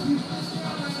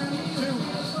 2,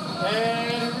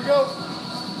 and here we go.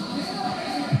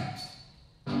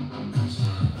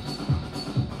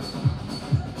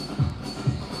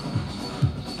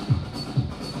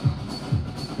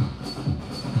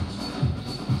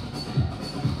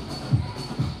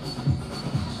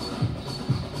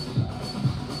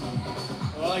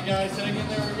 All right, guys, hang in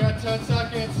there. We got 10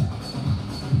 seconds.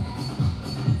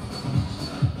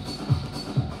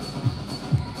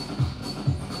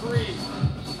 3,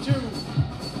 2,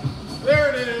 there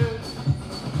it is.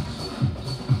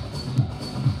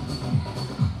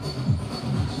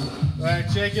 All right,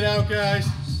 check it out, guys.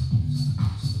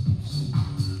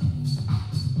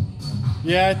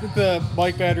 Yeah, I think the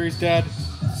mic battery's dead.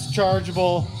 It's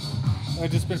chargeable.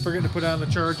 I've just been forgetting to put it on the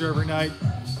charger every night.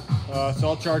 So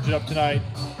I'll charge it up tonight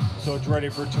so it's ready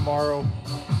for tomorrow.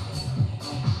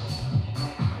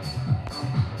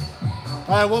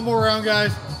 All right, one more round,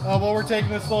 guys. While we're taking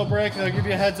this little break, I'll give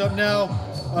you a heads up now.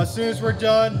 As soon as we're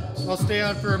done, I'll stay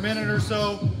on for a minute or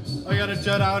so. I got to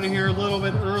jet out of here a little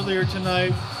bit earlier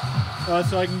tonight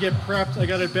so I can get prepped. I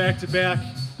got a back-to-back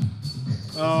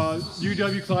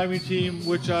UW climbing team,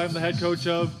 which I'm the head coach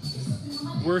of.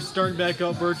 We're starting back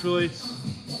up virtually.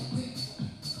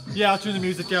 Yeah, I'll turn the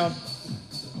music down.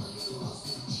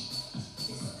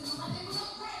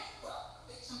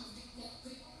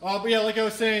 But yeah, like I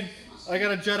was saying, I got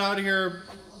to jet out of here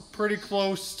pretty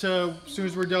close to as soon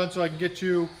as we're done so I can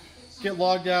get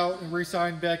logged out and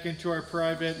re-signed back into our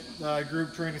private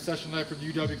group training session tonight for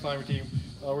the UW climbing team.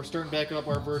 We're starting back up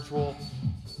our virtual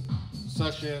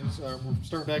sessions. We're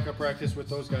starting back up practice with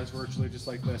those guys virtually, just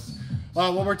like this.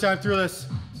 One more time through this.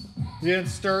 Again,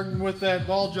 starting with that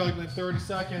ball juggling, 30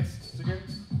 seconds. So get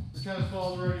your tennis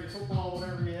ball ready, your football,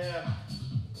 whatever you have.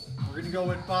 We're going to go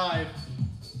in 5,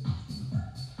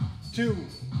 2,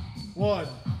 1,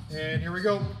 and here we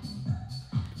go.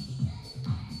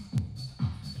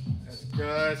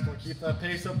 Guys, go keep that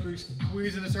pace up,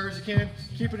 squeezing as hard as you can.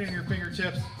 Keep it in your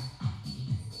fingertips.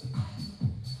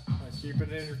 Keep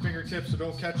it in your fingertips so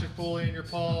don't catch it fully in your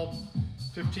palm.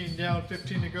 15 down,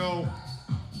 15 to go.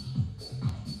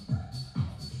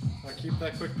 Keep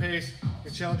that quick pace. You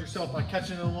can challenge yourself by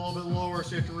catching it a little bit lower,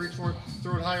 so you have to reach for it.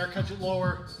 Throw it higher, catch it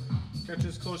lower. Catch it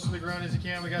as close to the ground as you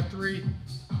can. We got 3,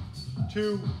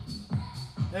 2,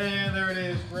 and there it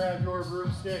is. Grab your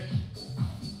broomstick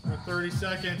for 30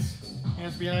 seconds.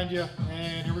 Hands behind you,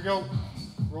 and here we go.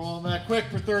 Rolling that quick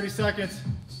for 30 seconds.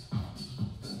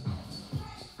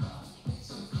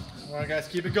 All right, guys,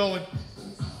 keep it going.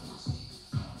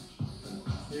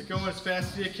 Keep going as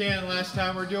fast as you can. Last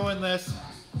time we're doing this.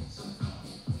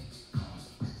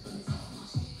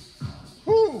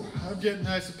 Whew, I'm getting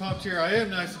nice and pumped here. I am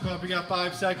nice and pumped. We got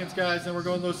 5 seconds, guys. Then we're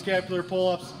going those scapular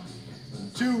pull-ups.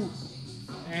 2,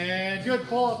 and good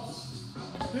pull-ups.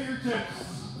 Fingertips.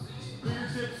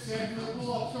 Fingertips, scapular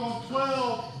pull-ups. Going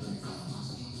 12.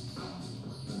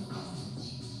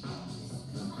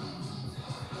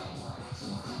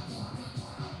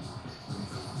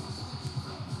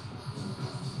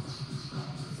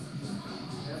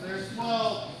 And there's 12.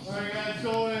 All right, guys,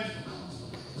 going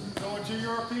to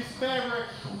your piece of fabric.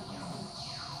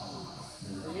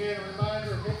 Again, a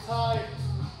reminder, hips high,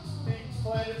 feet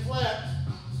planted flat.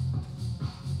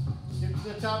 Get to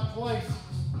the top twice.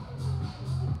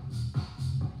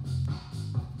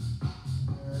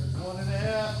 There's 1.5,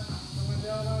 coming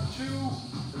down on 2,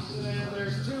 and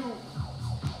there's 2.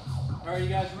 All right, you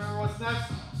guys remember what's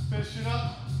next? Finish it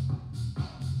up.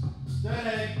 Dead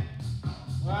hang.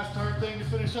 Last hard thing to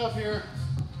finish up here.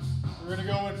 We're gonna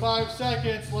go in 5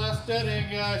 seconds. Last dead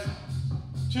hang, guys.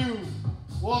 2,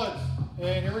 1,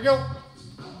 and here we go.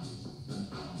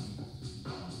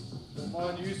 Come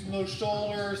on, using those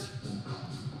shoulders.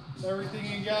 Everything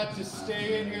you got to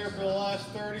stay in here for the last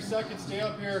 30 seconds. Stay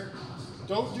up here.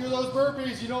 Don't do those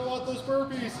burpees. You don't want those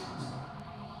burpees.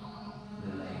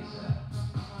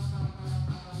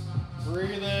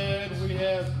 Breathe in. We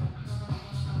have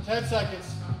 10 seconds.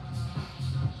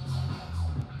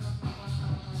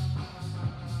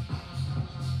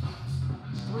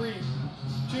 3,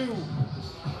 2,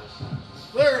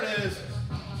 there it is.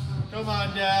 Come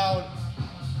on down.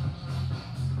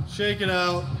 Shake it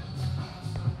out.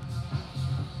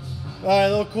 All right, a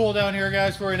little cool down here,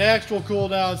 guys, for an actual cool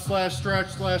down /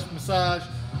 stretch / massage.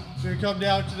 So you come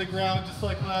down to the ground just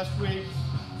like last week.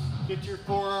 Get your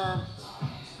forearm,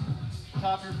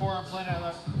 top of your forearm planted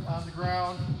on the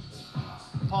ground.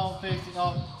 Palm facing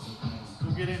up. So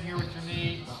get in here with your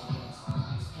knee.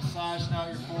 Massaging out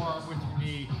your forearm with your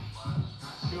knee.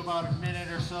 Do about a minute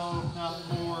or so, if not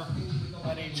more,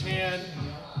 on each hand,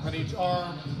 on each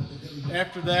arm.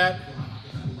 After that,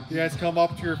 you guys come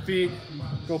up to your feet,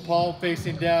 go palm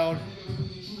facing down,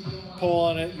 pull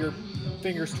on it, your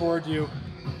fingers toward you.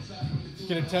 You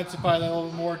can intensify that a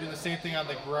little bit more, do the same thing on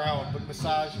the ground, but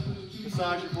massage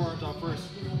your forearms out first.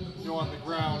 Go on the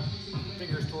ground,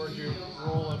 fingers towards you,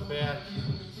 roll them back,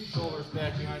 shoulders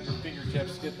back behind your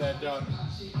fingertips, get that done.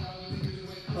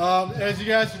 As you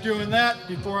guys are doing that,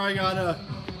 before I gotta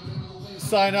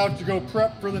sign out to go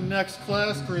prep for the next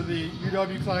class for the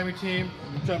UW climbing team,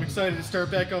 which I'm excited to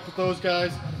start back up with those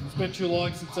guys. It's been too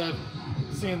long since I've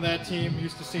seen that team.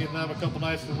 Used to seeing them a couple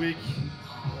nights a week.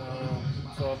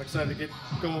 So I'm excited to get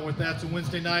going with that. So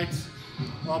Wednesday nights,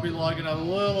 I'll be logging out a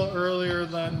little earlier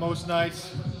than most nights,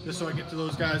 just so I get to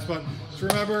those guys. But just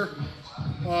remember,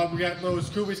 we got those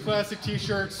Kubi's Classic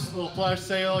t-shirts, little flash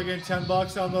sale, again,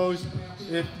 $10 on those.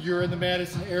 If you're in the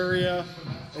Madison area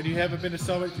and you haven't been to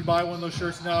Summit, if you buy one of those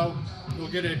shirts now, you'll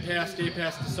get a day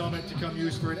pass to Summit to come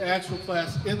use for an actual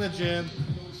class in the gym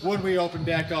when we open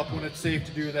back up, when it's safe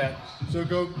to do that. So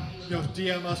go,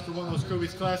 DM us for one of those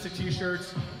Kubi's Classic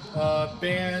t-shirts,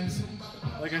 bands.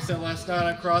 Like I said last night,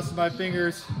 I'm crossing my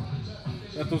fingers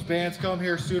that those bands come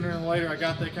here sooner than later. I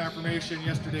got that confirmation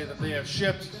yesterday that they have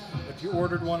shipped. If you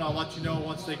ordered one, I'll let you know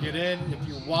once they get in. If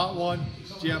you want one,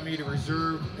 DM me to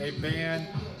reserve a band.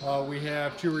 We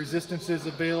have 2 resistances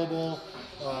available.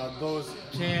 Those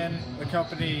can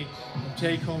accompany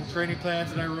take-home training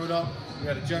plans that I wrote up. We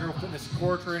got a general fitness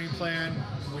core training plan.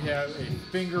 We have a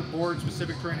finger board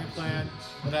specific training plan,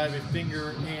 and I have a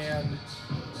finger and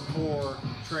core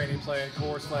training plan,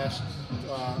 core /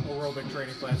 aerobic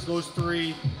training plan. So those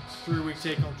 3-week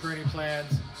take-home training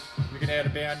plans. You can add a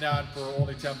band on for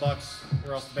only $10,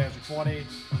 or else the bands are 20.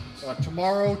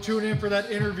 Tomorrow, tune in for that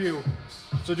interview.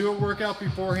 So do a workout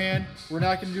beforehand. We're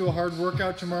not going to do a hard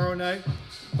workout tomorrow night.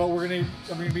 But I'm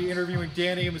gonna be interviewing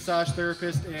Danny, a massage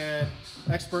therapist and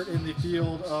expert in the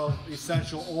field of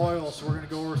essential oils. So we're gonna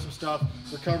go over some stuff,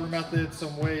 recovery methods,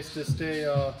 some ways to stay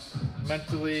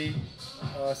mentally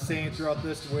sane throughout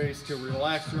this, ways to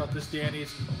relax throughout this.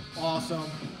 Danny's awesome.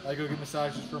 I go get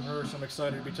massages from her, so I'm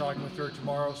excited to be talking with her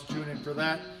tomorrow. So tune in for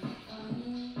that.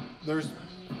 There's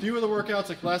a few of the workouts,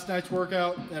 like last night's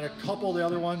workout and a couple of the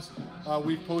other ones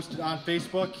we've posted on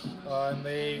Facebook, and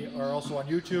they are also on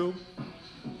YouTube.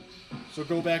 So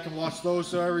go back and watch those.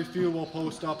 So every few we'll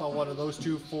post up on one of those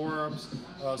two forearms.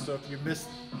 So if you missed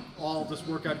all of this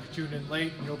workout, if you tuned in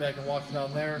late, you go back and watch it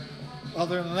on there.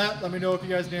 Other than that, let me know if you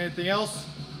guys need anything else.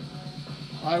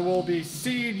 I will be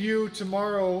seeing you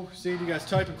tomorrow, seeing you guys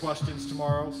typing questions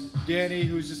tomorrow. Danny,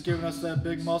 who's just giving us that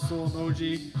big muscle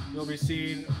emoji, you'll be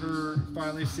seeing her,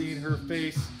 finally seeing her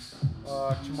face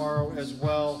tomorrow as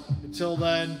well. Until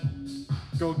then,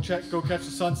 go catch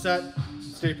the sunset.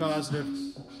 Stay positive.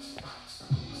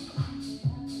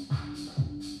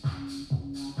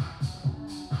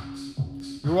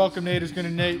 You're welcome, Nate. Who's gonna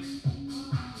Nate?